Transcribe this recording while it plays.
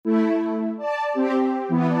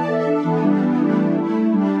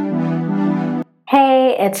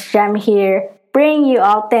it's Jem here, bringing you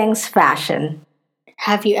all things fashion.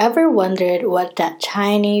 Have you ever wondered what that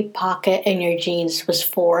tiny pocket in your jeans was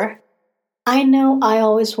for? I know I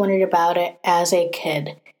always wondered about it as a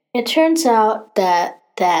kid. It turns out that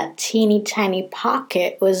teeny tiny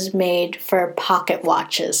pocket was made for pocket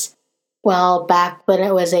watches. Well, back when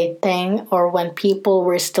it was a thing, or when people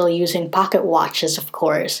were still using pocket watches, of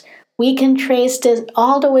course. We can trace this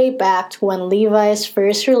all the way back to when Levi's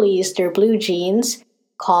first released their blue jeans,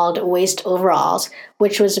 called waist overalls,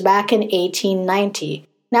 which was back in 1890.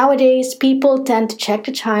 Nowadays, people tend to check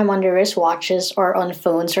the time on their wristwatches or on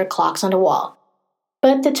phones or clocks on the wall.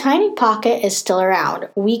 But the tiny pocket is still around.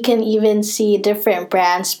 We can even see different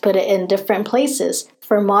brands put it in different places.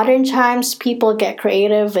 For modern times, people get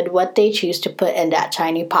creative with what they choose to put in that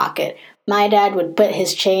tiny pocket. My dad would put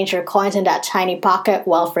his change or coins in that tiny pocket,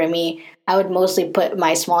 while for me, I would mostly put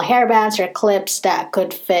my small hairbands or clips that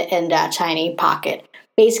could fit in that tiny pocket.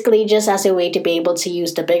 Basically, just as a way to be able to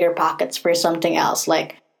use the bigger pockets for something else,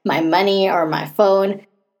 like my money or my phone.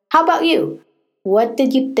 How about you? What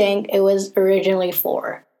did you think it was originally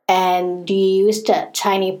for? And do you use that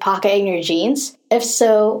tiny pocket in your jeans? If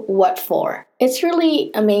so, what for? It's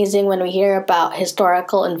really amazing when we hear about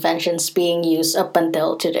historical inventions being used up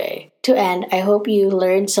until today. To end, I hope you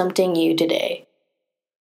learned something new today.